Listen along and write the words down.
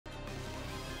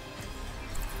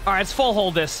All right, let's full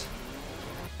hold this.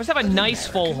 Let's have a nice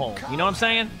full hold. You know what I'm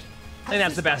saying? I think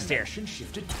that's the best here. The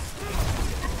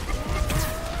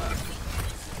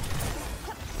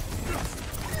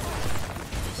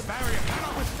barrier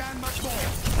cannot withstand much more.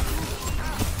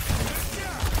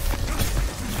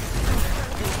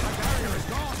 My barrier is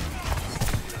gone.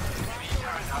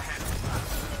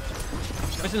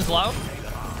 Mission's low.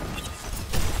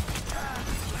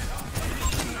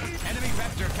 Enemy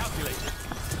vector calculated.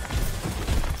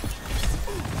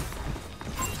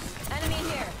 Enemy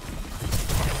here.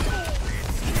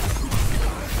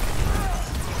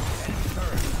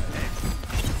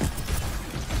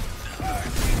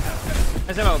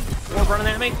 Is that a war running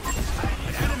at me?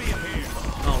 Enemy appeared.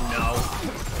 Oh no.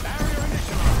 Barrier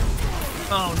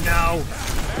initialized. Oh no.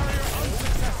 Barrier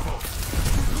unsuccessful.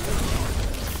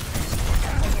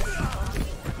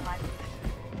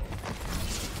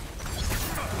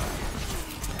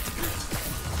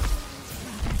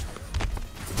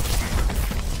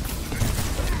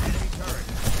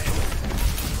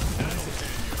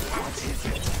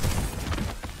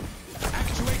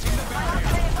 Actuating the barrier.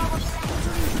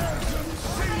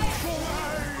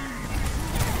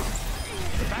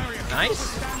 The barrier Nice.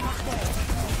 stand much more.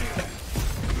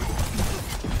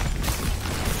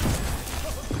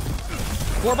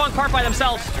 Warbon Kart by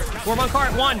themselves. Warbon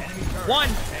Kart, one.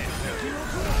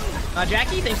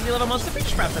 Jackie, thanks for the 11 months of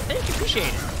feature prep. Thank you, appreciate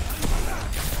it.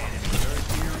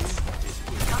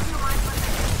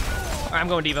 All right, I'm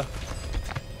going Diva.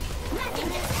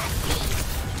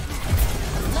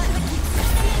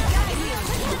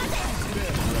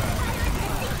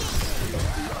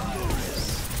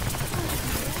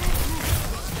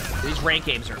 These rank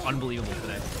games are unbelievable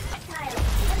today.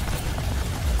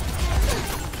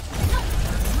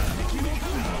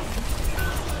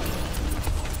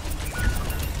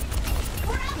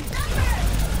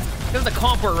 Because of the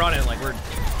comp we're running, like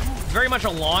it's very much a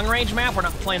long-range map. We're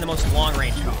not playing the most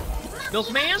long-range comp.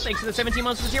 Milkman, thanks for the 17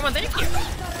 months for the tier 1. Thank you.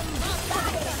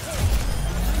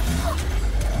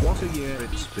 What a year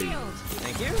it's been.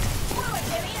 Thank you.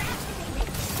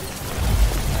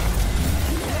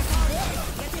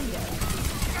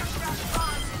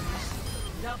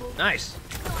 Nice.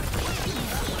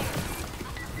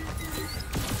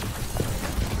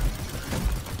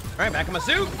 All right, back in my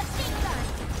suit.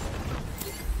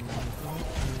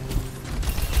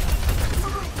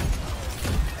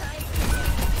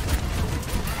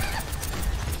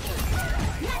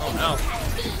 Oh no.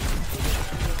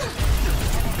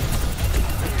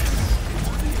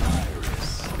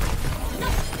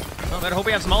 Well, better hope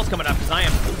we have some ults coming up, because I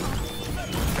am.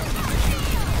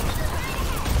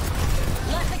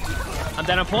 I'm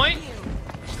down a point.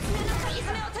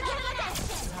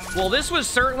 Well, this was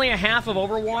certainly a half of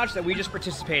Overwatch that we just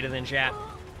participated in, chat.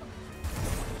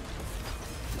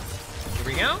 Here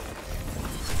we go.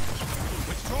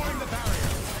 Destroying the barrier.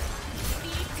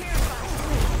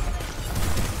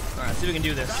 All right, see if we can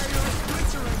do this.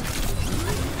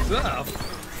 Uh-oh.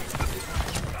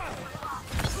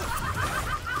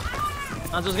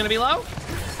 Hanzo's gonna be low?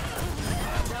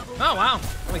 Oh, wow.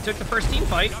 We took the first team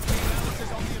fight.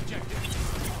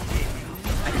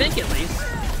 I think, at least.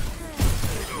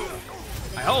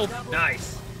 I hope.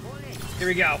 Nice. Here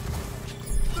we go.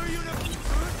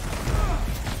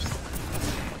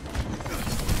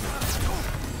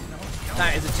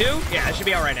 Alright, is it 2? Yeah, it should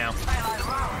be out right now.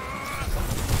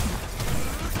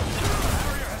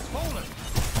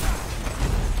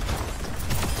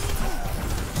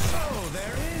 Oh,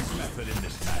 there is method in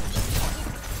this match.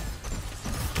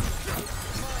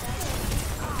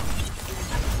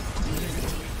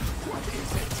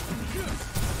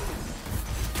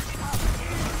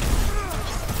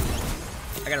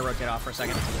 I gotta rotate off for a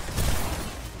second.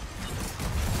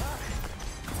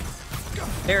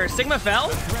 There, Sigma fell.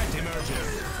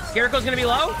 Jericho's gonna be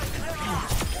low.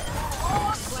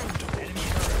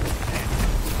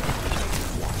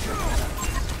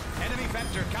 Enemy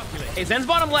vector calculate. Hey, Zen's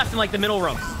bottom left in like the middle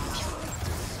room.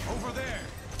 Over there.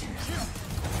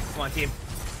 Come on, team.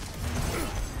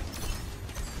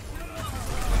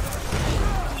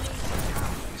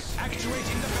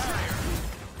 Actuating the barrier.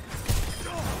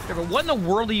 Yeah, but what in the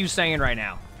world are you saying right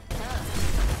now?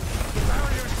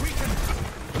 Barrier is weakened.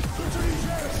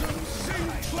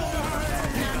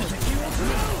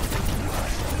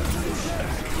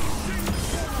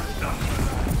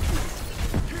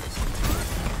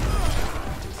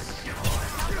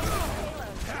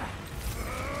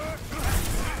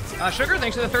 Sugar,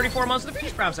 thanks for the 34 months of the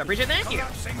peace props. I appreciate it. Thank you.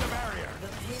 Collapsing the barrier.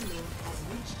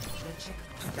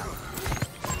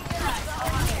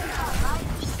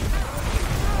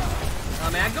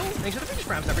 Magdal, thanks for the peace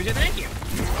props. I appreciate it. Thank you.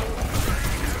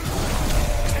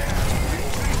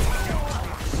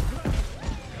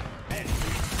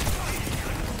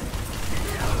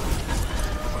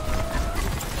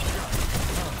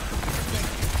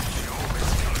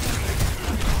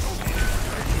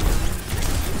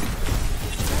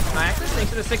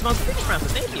 Thanks for the 6 months of Twitch Prime.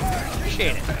 Thank you.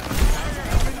 Appreciate it.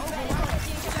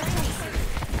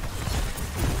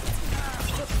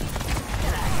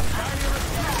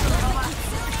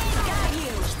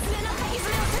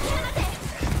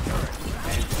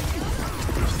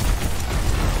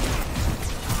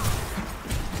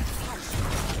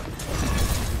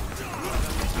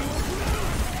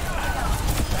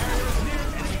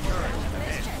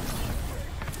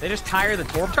 They just tire the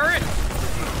Torp turret?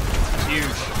 It's huge.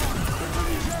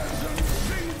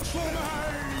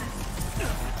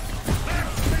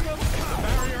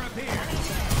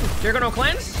 You're gonna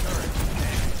cleanse?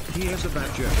 He has a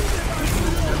badger. That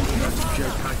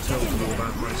joke I told you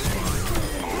about my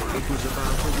spine. It was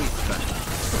about a week back.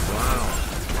 Wow.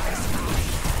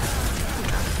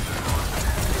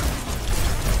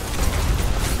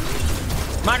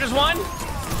 Minus one?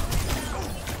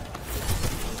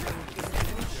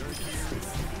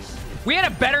 We had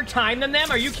a better time than them?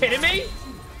 Are you kidding me?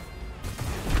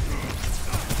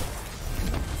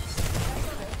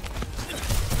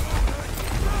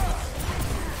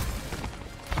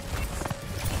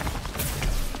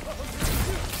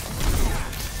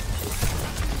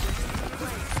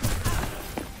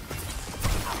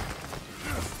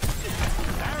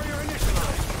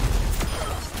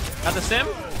 Got the sim?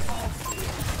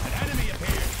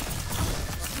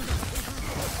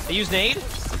 They used nade?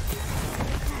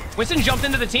 Winston jumped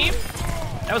into the team?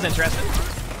 That was interesting.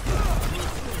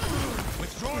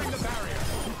 Withdrawing the barrier.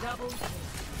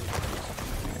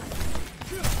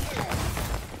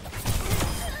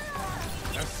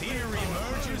 The fear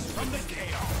emerges from the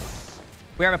chaos.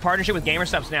 We have a partnership with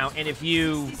GamerSubs now, and if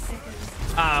you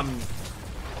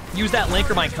use that link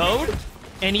or my code,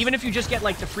 and even if you just get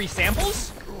like the free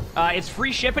samples, it's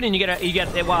free shipping, and you get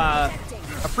a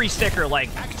free sticker like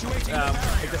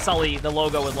the Sully, the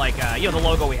logo with like you know, the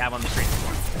logo we have on the screen.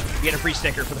 You get a free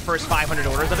sticker for the first 500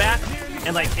 orders of that,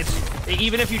 and like it's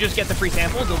even if you just get the free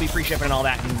samples, it'll be free shipping and all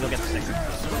that, and you'll get the sticker.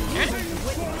 Okay?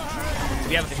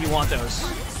 If you want those,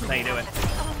 that's how you do it.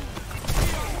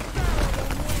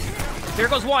 Here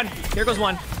goes one. Here goes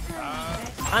one.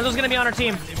 Hanzo's gonna be on our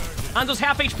team. Hanzo's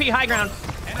half HP, high ground.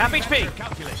 Half HP.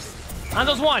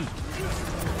 Hanzo's one.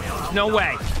 No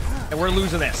way. And we're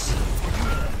losing this.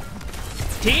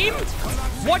 Team?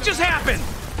 What just happened?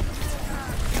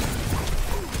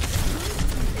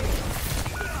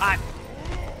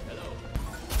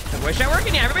 The voice chat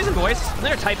working? Yeah, everybody's in voice.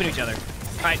 They're typing to each other.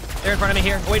 All right, they're in front of me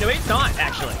here. Wait, no, wait, it's not,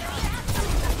 actually.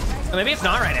 Or maybe it's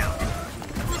not right now.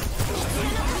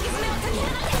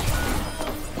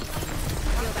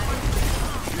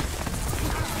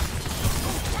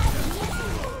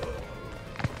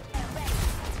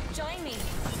 Join me.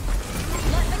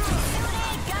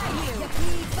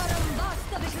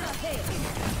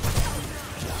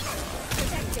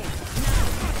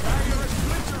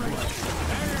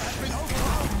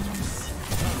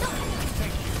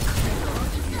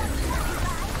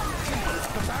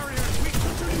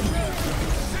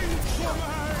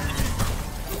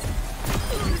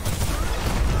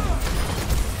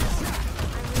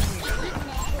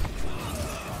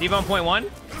 Diva on point one.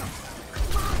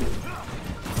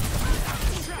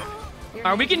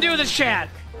 Alright, we can do this, chat.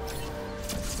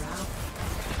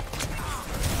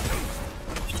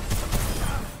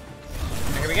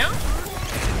 Here we go.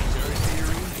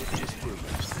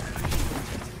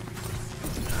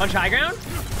 Punch high ground.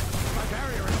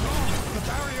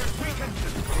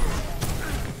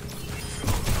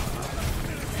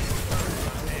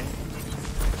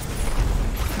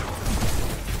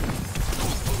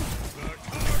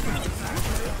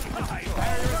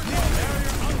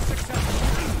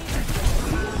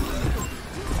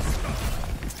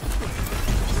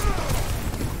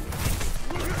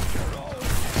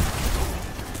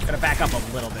 Gotta back up a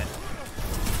little bit.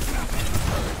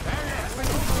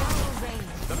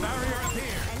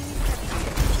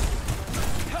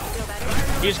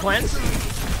 Use cleanse.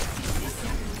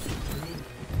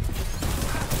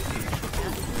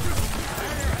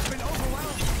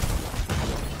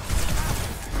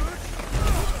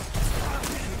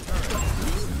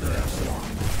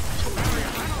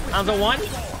 Hanzo one.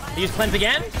 Use cleanse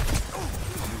again.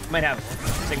 Might have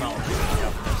Sigma.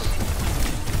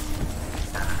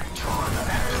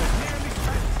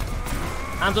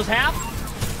 Hanzo's half.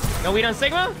 No weed on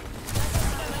Sigma.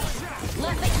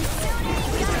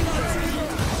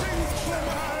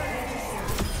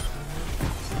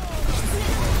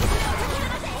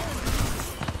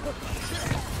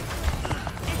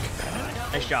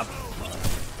 Nice job.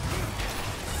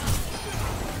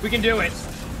 We can do it.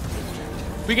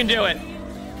 We can do it.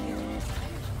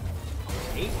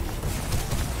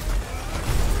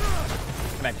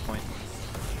 Come back to point.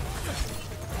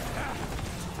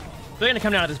 They're gonna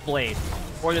come down to this blade.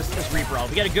 Or this Reaper Ult.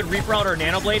 If we get a good Reaper Ult or a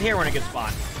Nano Blade here, we're in a good spot.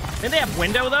 I think they have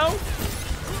Window, though.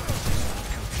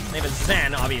 They have a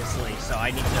Zen, obviously, so I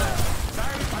need to...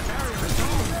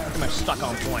 Pretty much stuck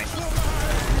on point.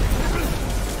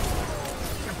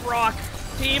 Brock,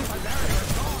 team.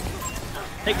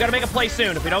 Hey, gotta make a play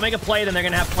soon. If we don't make a play, then they're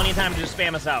gonna have plenty of time to just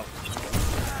spam us out.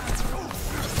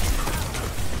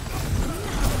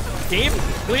 Team,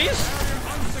 please.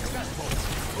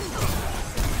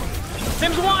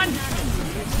 Sims won!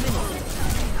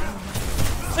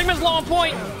 Sigma's low on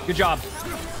point. Good job.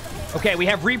 Okay, we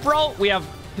have Reaper Ult, we have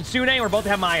Kitsune, we're both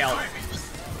have my ult.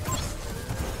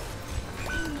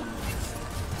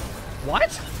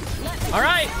 What? All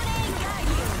right.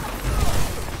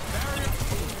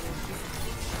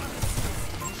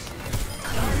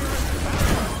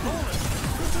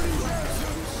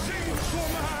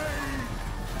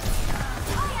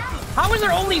 How is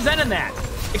there only Zen in that?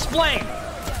 Explain.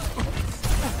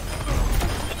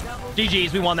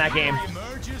 GG's, we won that game.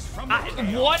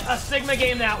 What a Sigma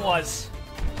game that was.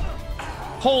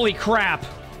 Holy crap.